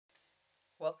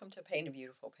Welcome to Paint a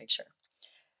Beautiful Picture.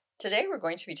 Today we're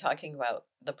going to be talking about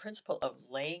the principle of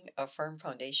laying a firm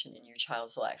foundation in your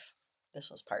child's life.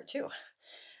 This was part 2.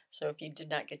 So if you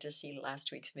did not get to see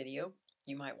last week's video,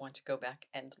 you might want to go back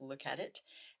and look at it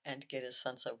and get a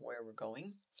sense of where we're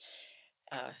going.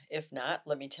 If not,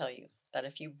 let me tell you that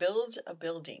if you build a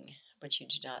building but you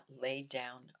do not lay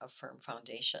down a firm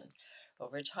foundation,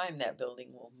 over time that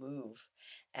building will move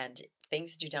and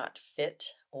things do not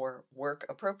fit or work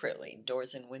appropriately.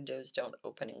 Doors and windows don't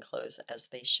open and close as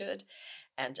they should,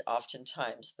 and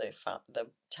oftentimes the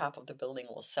top of the building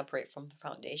will separate from the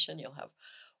foundation. You'll have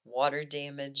water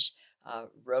damage,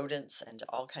 rodents and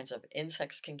all kinds of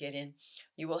insects can get in.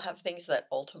 You will have things that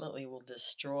ultimately will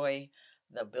destroy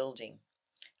the building.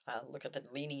 Look at the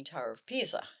Leaning Tower of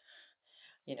Pisa.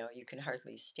 You can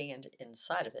hardly stand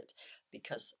inside of it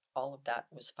because all of that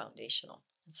was foundational.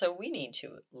 And so we need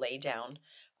to lay down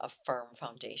a firm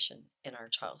foundation in our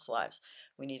child's lives.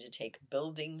 We need to take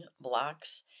building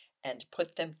blocks and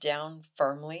put them down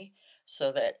firmly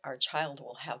so that our child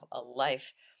will have a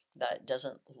life that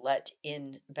doesn't let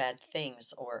in bad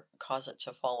things or cause it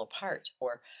to fall apart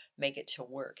or make it to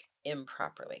work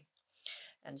improperly.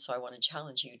 And so I want to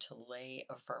challenge you to lay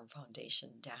a firm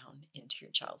foundation down into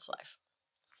your child's life.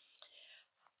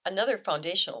 Another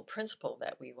foundational principle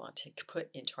that we want to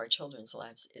put into our children's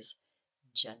lives is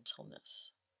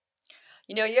gentleness.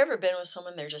 You ever been with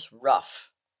someone, they're just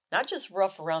rough? Not just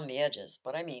rough around the edges,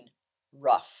 but I mean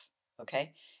rough,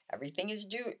 okay? Everything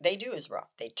they do is rough.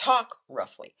 They talk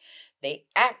roughly. They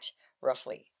act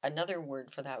roughly. Another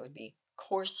word for that would be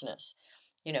coarseness.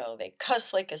 They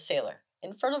cuss like a sailor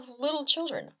in front of little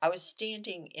children. I was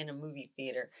standing in a movie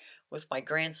theater with my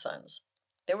grandsons.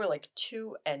 They were like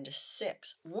 2 and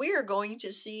 6. We're going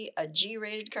to see a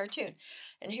G-rated cartoon.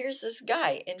 And here's this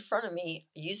guy in front of me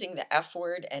using the F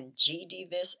word and GD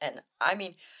this. And I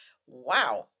mean,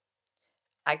 wow,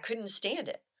 I couldn't stand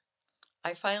it.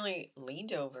 I finally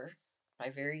leaned over.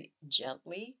 I very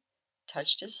gently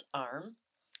touched his arm.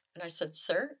 And I said,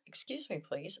 "Sir, excuse me,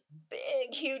 please."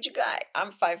 Big, huge guy.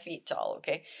 I'm 5 feet tall,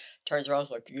 okay? Turns around,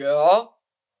 like, "Yeah."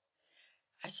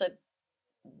 I said,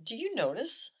 "Do you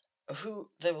notice who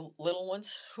the little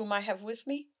ones whom I have with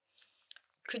me?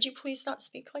 Could you please not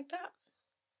speak like that?"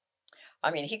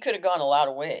 I mean, he could have gone a lot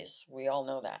of ways. We all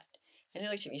know that. And he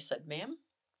looked at me and said, "Ma'am,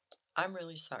 I'm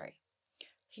really sorry."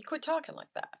 He quit talking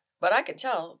like that. But I could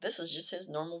tell this is just his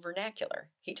normal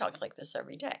vernacular. He talks like this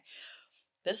every day.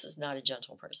 This is not a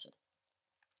gentle person.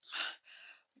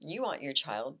 You want your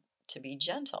child to be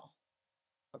gentle,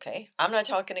 okay? I'm not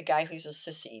talking a guy who's a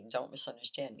sissy, don't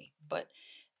misunderstand me, but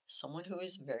someone who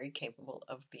is very capable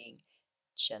of being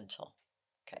gentle,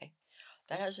 okay?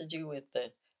 That has to do with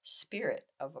the spirit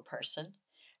of a person,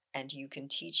 and you can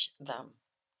teach them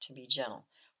to be gentle.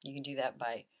 You can do that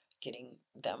by getting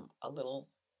them a little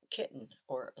kitten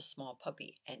or a small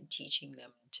puppy and teaching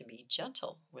them to be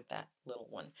gentle with that little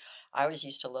one. I always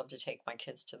used to love to take my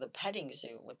kids to the petting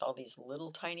zoo with all these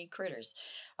little tiny critters.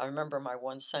 I remember my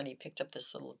one son, he picked up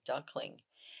this little duckling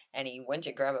and he went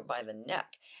to grab it by the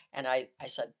neck. And I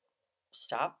said,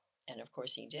 "Stop." And of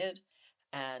course he did.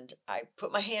 And I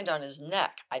put my hand on his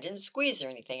neck. I didn't squeeze or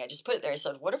anything. I just put it there. I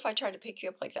said, "What if I tried to pick you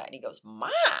up like that?" And he goes,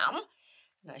 "Mom?"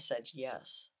 And I said,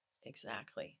 "Yes,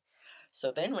 exactly."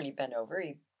 So then when he bent over,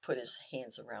 he put his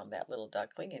hands around that little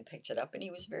duckling and picked it up, and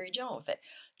he was very gentle with it.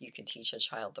 You can teach a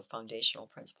child the foundational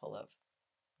principle of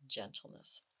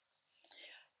gentleness.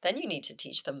 Then you need to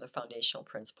teach them the foundational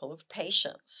principle of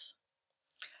patience.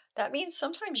 That means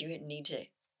sometimes you need to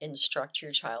instruct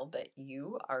your child that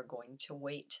you are going to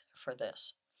wait for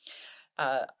this.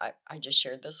 I just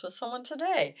shared this with someone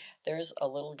today. There's a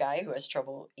little guy who has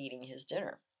trouble eating his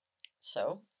dinner.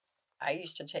 So I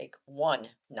used to take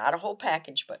one, not a whole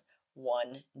package, but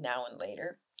one now and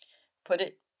later, put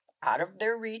it out of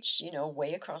their reach,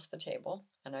 way across the table.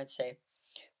 And I'd say,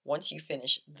 "Once you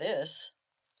finish this,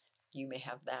 you may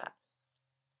have that."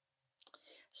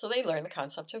 So they learn the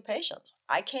concept of patience.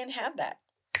 I can't have that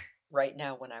right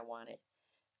now when I want it.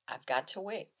 I've got to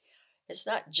wait. It's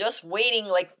not just waiting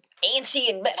like antsy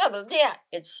and blah, blah, blah.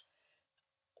 It's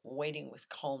waiting with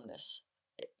calmness.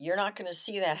 You're not going to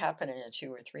see that happen in a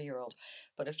 2 or 3-year-old,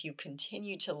 but if you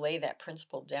continue to lay that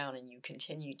principle down and you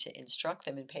continue to instruct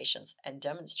them in patience and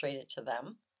demonstrate it to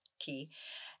them, key,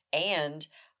 and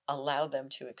allow them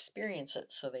to experience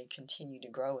it so they continue to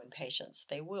grow in patience,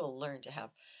 they will learn to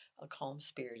have a calm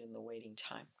spirit in the waiting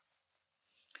time.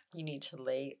 You need to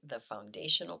lay the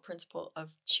foundational principle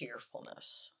of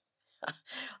cheerfulness.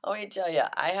 Let me tell you,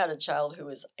 I had a child who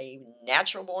was a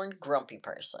natural born grumpy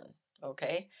person,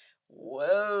 okay?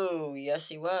 Whoa, yes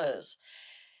he was.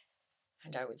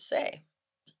 And I would say,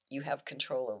 you have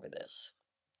control over this.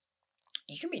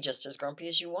 You can be just as grumpy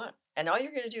as you want. And all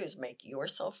you're going to do is make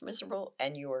yourself miserable,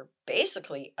 and you're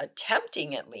basically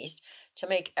attempting, at least, to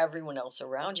make everyone else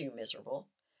around you miserable.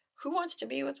 Who wants to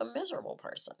be with a miserable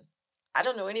person? I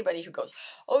don't know anybody who goes,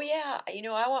 oh yeah,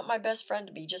 I want my best friend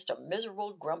to be just a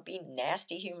miserable, grumpy,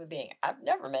 nasty human being. I've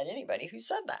never met anybody who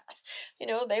said that.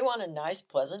 They want a nice,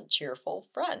 pleasant, cheerful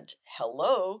friend.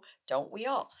 Hello, don't we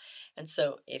all? And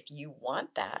so if you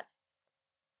want that,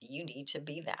 you need to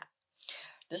be that.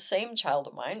 The same child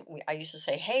of mine, I used to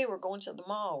say, hey, we're going to the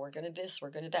mall. We're going to this, we're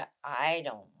going to that. I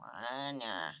don't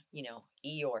wanna,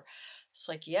 Eeyore. It's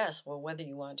like, yes, well, whether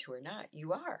you want to or not,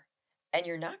 you are. And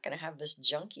you're not going to have this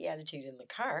junky attitude in the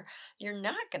car. You're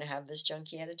not going to have this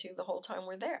junky attitude the whole time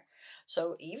we're there.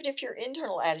 So even if your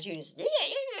internal attitude is,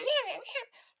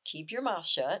 keep your mouth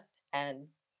shut and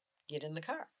get in the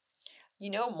car.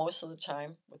 Most of the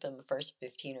time, within the first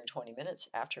 15 or 20 minutes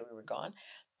after we were gone,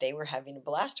 they were having a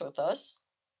blast with us.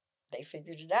 They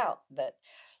figured it out that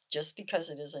just because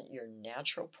it isn't your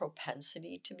natural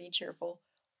propensity to be cheerful,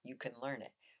 you can learn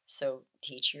it. So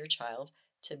teach your child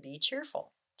to be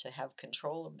cheerful, to have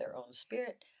control of their own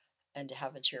spirit, and to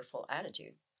have a cheerful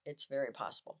attitude. It's very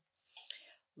possible.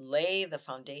 Lay the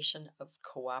foundation of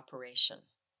cooperation.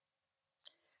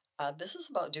 This is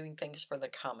about doing things for the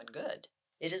common good.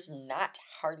 It is not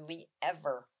hardly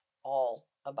ever all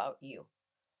about you.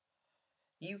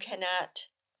 You cannot,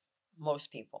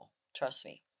 most people, trust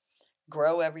me,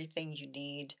 grow everything you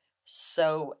need,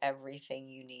 sow everything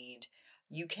you need.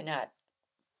 You cannot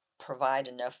provide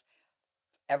enough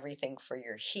everything for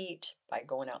your heat by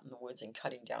going out in the woods and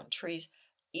cutting down trees.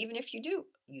 Even if you do,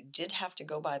 you did have to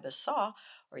go by the saw,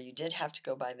 or you did have to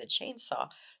go by the chainsaw.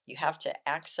 You have to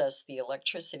access the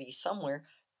electricity somewhere.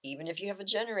 Even if you have a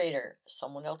generator,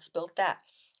 someone else built that.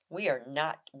 We are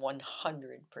not 100%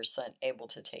 able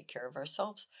to take care of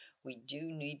ourselves. We do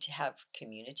need to have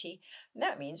community, and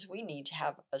that means we need to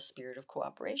have a spirit of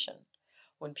cooperation.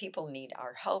 When people need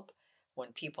our help,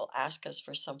 when people ask us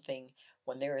for something,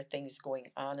 when there are things going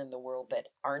on in the world that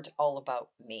aren't all about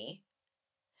me,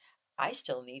 I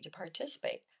still need to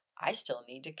participate. I still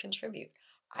need to contribute.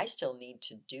 I still need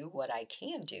to do what I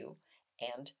can do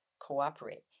and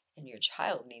cooperate. And your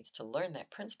child needs to learn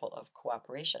that principle of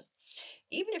cooperation.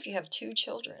 Even if you have 2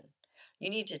 children, you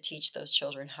need to teach those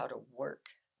children how to work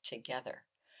together.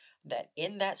 That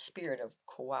in that spirit of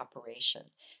cooperation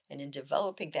and in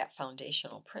developing that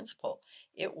foundational principle,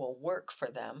 it will work for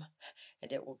them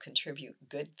and it will contribute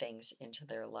good things into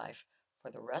their life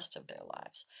for the rest of their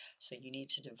lives. So you need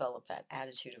to develop that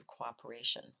attitude of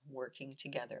cooperation, working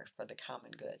together for the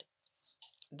common good.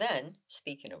 Then,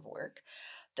 speaking of work,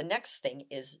 the next thing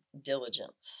is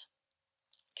diligence.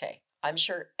 Okay, I'm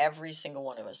sure every single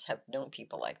one of us have known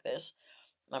people like this.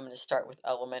 I'm going to start with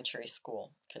elementary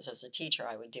school because as a teacher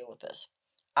I would deal with this.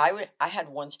 I had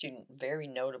one student very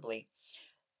notably.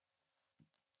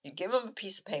 You give him a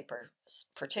piece of paper,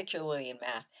 particularly in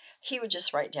math, he would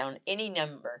just write down any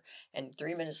number and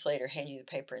 3 minutes later hand you the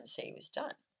paper and say he was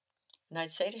done. And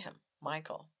I'd say to him,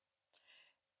 Michael,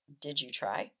 did you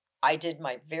try? I did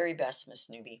my very best, Miss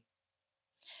Newbie.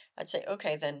 I'd say,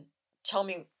 okay, then tell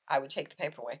me. I would take the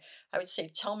paper away. I would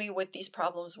say, tell me what these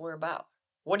problems were about.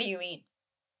 What do you mean?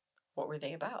 What were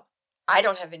they about? I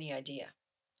don't have any idea.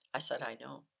 I said, I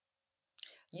know.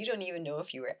 You don't even know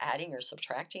if you were adding or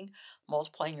subtracting,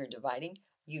 multiplying or dividing.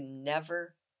 You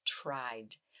never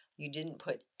tried. You didn't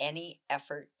put any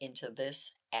effort into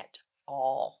this at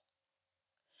all.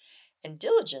 And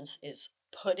diligence is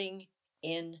putting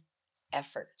in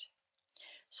effort.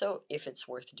 So if it's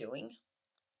worth doing,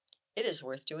 it is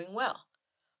worth doing well.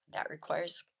 That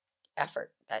requires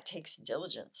effort. That takes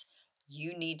diligence.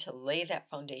 You need to lay that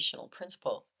foundational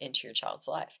principle into your child's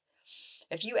life.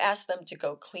 If you ask them to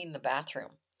go clean the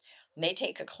bathroom, and they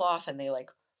take a cloth and they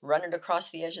run it across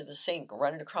the edge of the sink,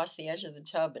 run it across the edge of the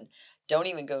tub, and don't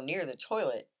even go near the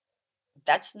toilet,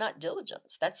 that's not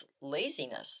diligence. That's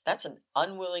laziness. That's an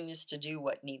unwillingness to do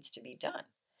what needs to be done.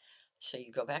 So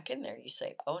you go back in there, you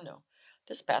say, oh no,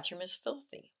 this bathroom is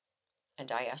filthy,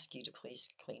 and I ask you to please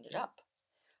clean it up.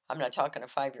 I'm not talking a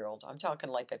 5-year-old. I'm talking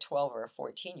like a 12 or a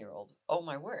 14-year-old. Oh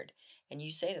my word. And you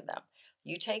say to them,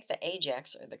 you take the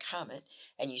Ajax or the Comet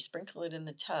and you sprinkle it in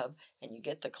the tub and you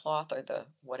get the cloth or the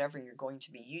whatever you're going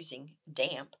to be using,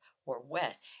 damp or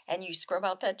wet, and you scrub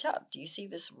out that tub. Do you see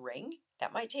this ring?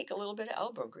 That might take a little bit of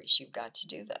elbow grease. You've got to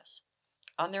do this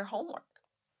on their homework.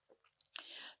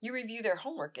 You review their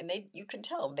homework and you can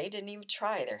tell they didn't even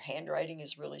try. Their handwriting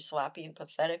is really sloppy and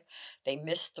pathetic. They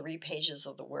missed 3 pages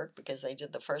of the work because they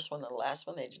did the first one and the last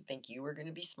one. They didn't think you were going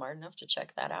to be smart enough to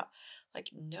check that out. Like,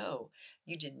 no,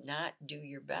 you did not do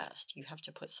your best. You have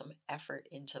to put some effort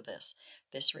into this.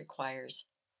 This requires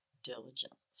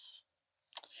diligence.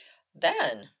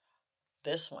 Then,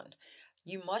 this one,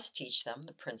 you must teach them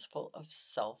the principle of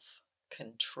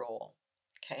self-control.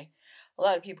 Okay? A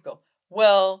lot of people go,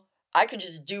 well, I can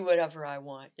just do whatever I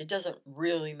want. It doesn't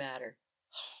really matter.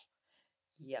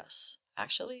 Yes,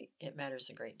 actually, it matters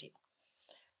a great deal.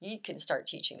 You can start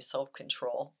teaching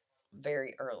self-control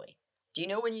very early. Do you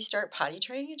know when you start potty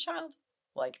training a child?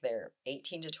 Like they're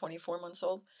 18 to 24 months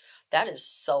old? That is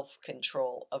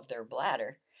self-control of their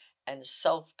bladder and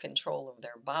self-control of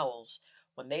their bowels.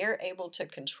 When they are able to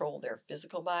control their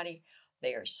physical body,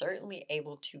 they are certainly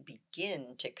able to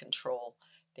begin to control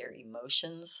their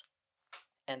emotions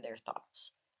and their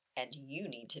thoughts. And you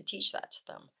need to teach that to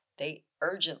them. They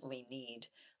urgently need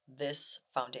this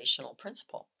foundational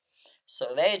principle.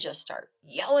 So they just start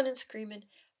yelling and screaming,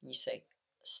 and you say,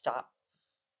 stop.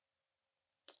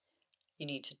 You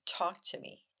need to talk to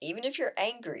me. Even if you're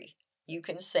angry, you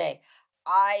can say,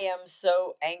 I am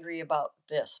so angry about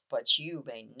this, but you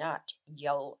may not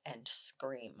yell and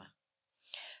scream.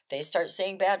 They start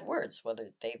saying bad words,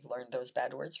 whether they've learned those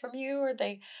bad words from you or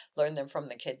they learned them from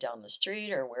the kid down the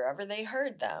street or wherever they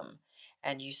heard them.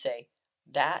 And you say,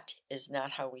 that is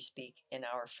not how we speak in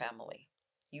our family.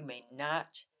 You may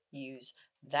not use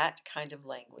that kind of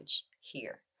language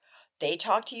here. They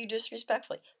talk to you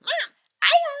disrespectfully. Mom,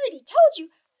 I already told you.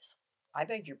 I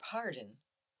beg your pardon,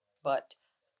 but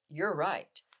you're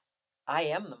right. I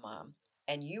am the mom,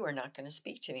 and you are not going to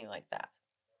speak to me like that.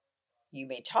 You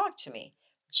may talk to me,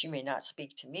 but you may not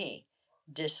speak to me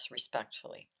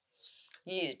disrespectfully.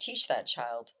 You need to teach that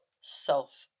child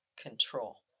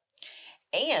self-control.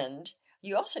 And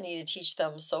you also need to teach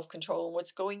them self-control in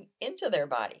what's going into their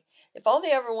body. If all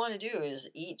they ever want to do is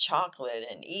eat chocolate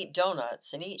and eat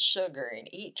donuts and eat sugar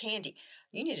and eat candy,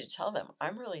 you need to tell them,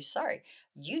 I'm really sorry.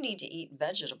 You need to eat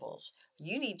vegetables.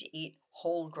 You need to eat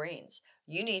whole grains.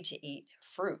 You need to eat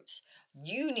fruits.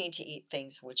 You need to eat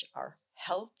things which are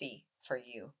healthy for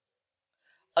you.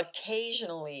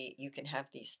 Occasionally you can have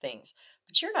these things,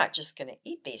 but you're not just going to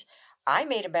eat these. I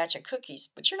made a batch of cookies,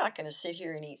 but you're not going to sit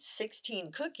here and eat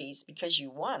 16 cookies because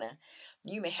you want to.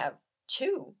 You may have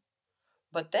 2,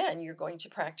 but then you're going to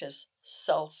practice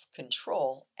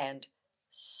self-control and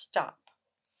stop.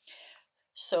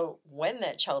 So when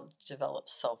that child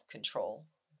develops self-control,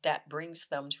 that brings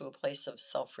them to a place of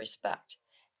self-respect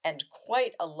and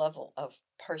quite a level of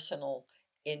personal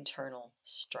internal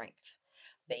strength.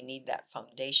 They need that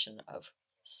foundation of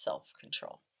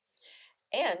self-control.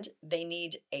 And they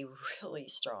need a really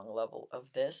strong level of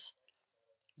this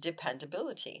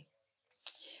dependability.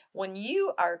 When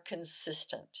you are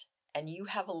consistent and you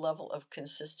have a level of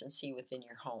consistency within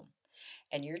your home,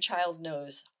 and your child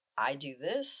knows, I do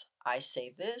this, I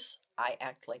say this, I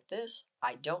act like this,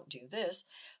 I don't do this,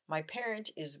 my parent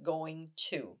is going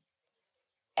to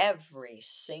every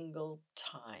single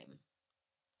time.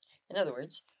 In other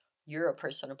words, you're a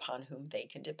person upon whom they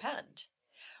can depend.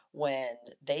 When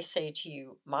they say to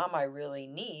you, Mom, I really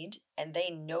need, and they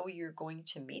know you're going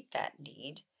to meet that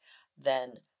need,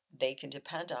 then they can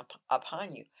depend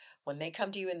upon you. When they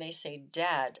come to you and they say,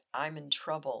 Dad, I'm in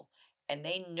trouble, and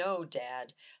they know,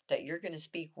 Dad, that you're going to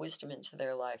speak wisdom into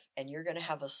their life and you're going to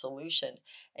have a solution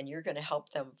and you're going to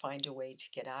help them find a way to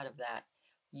get out of that,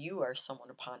 you are someone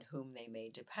upon whom they may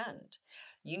depend.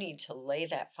 You need to lay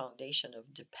that foundation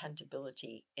of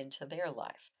dependability into their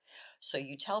life. So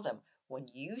you tell them, when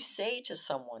you say to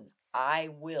someone, I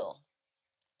will,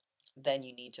 then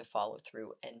you need to follow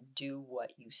through and do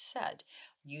what you said.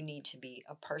 You need to be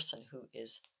a person who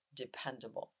is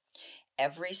dependable.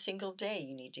 Every single day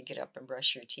you need to get up and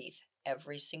brush your teeth.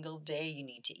 Every single day you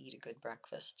need to eat a good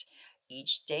breakfast.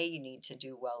 Each day you need to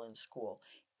do well in school.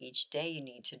 Each day you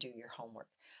need to do your homework.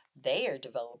 They are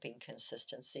developing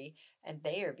consistency and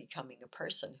they are becoming a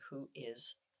person who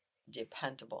is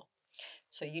dependable.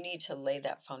 So you need to lay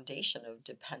that foundation of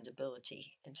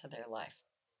dependability into their life.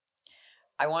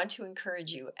 I want to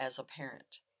encourage you as a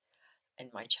parent, and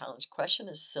my challenge question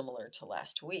is similar to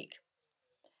last week.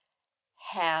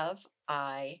 Have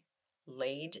I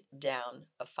laid down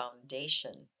a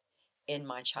foundation in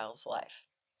my child's life?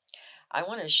 I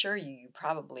want to assure you, you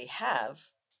probably have,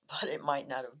 but it might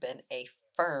not have been a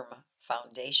firm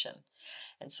foundation.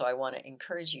 And so I want to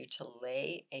encourage you to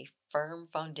lay a firm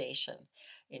foundation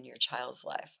in your child's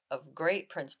life of great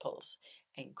principles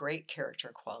and great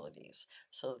character qualities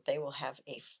so that they will have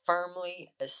a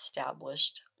firmly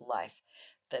established life.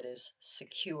 that is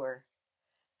secure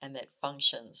and that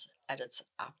functions at its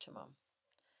optimum.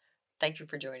 Thank you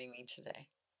for joining me today.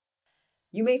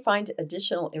 You may find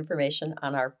additional information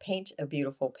on our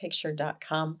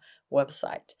paintabeautifulpicture.com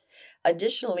website.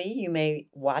 Additionally, you may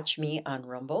watch me on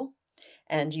Rumble,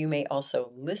 and you may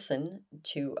also listen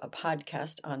to a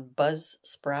podcast on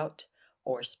Buzzsprout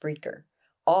or Spreaker,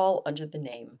 all under the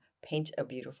name Paint a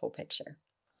Beautiful Picture.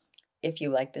 If you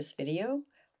like this video,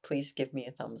 please give me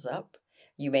a thumbs up.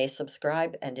 You may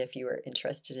subscribe, and if you are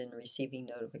interested in receiving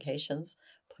notifications,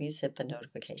 please hit the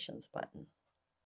notifications button.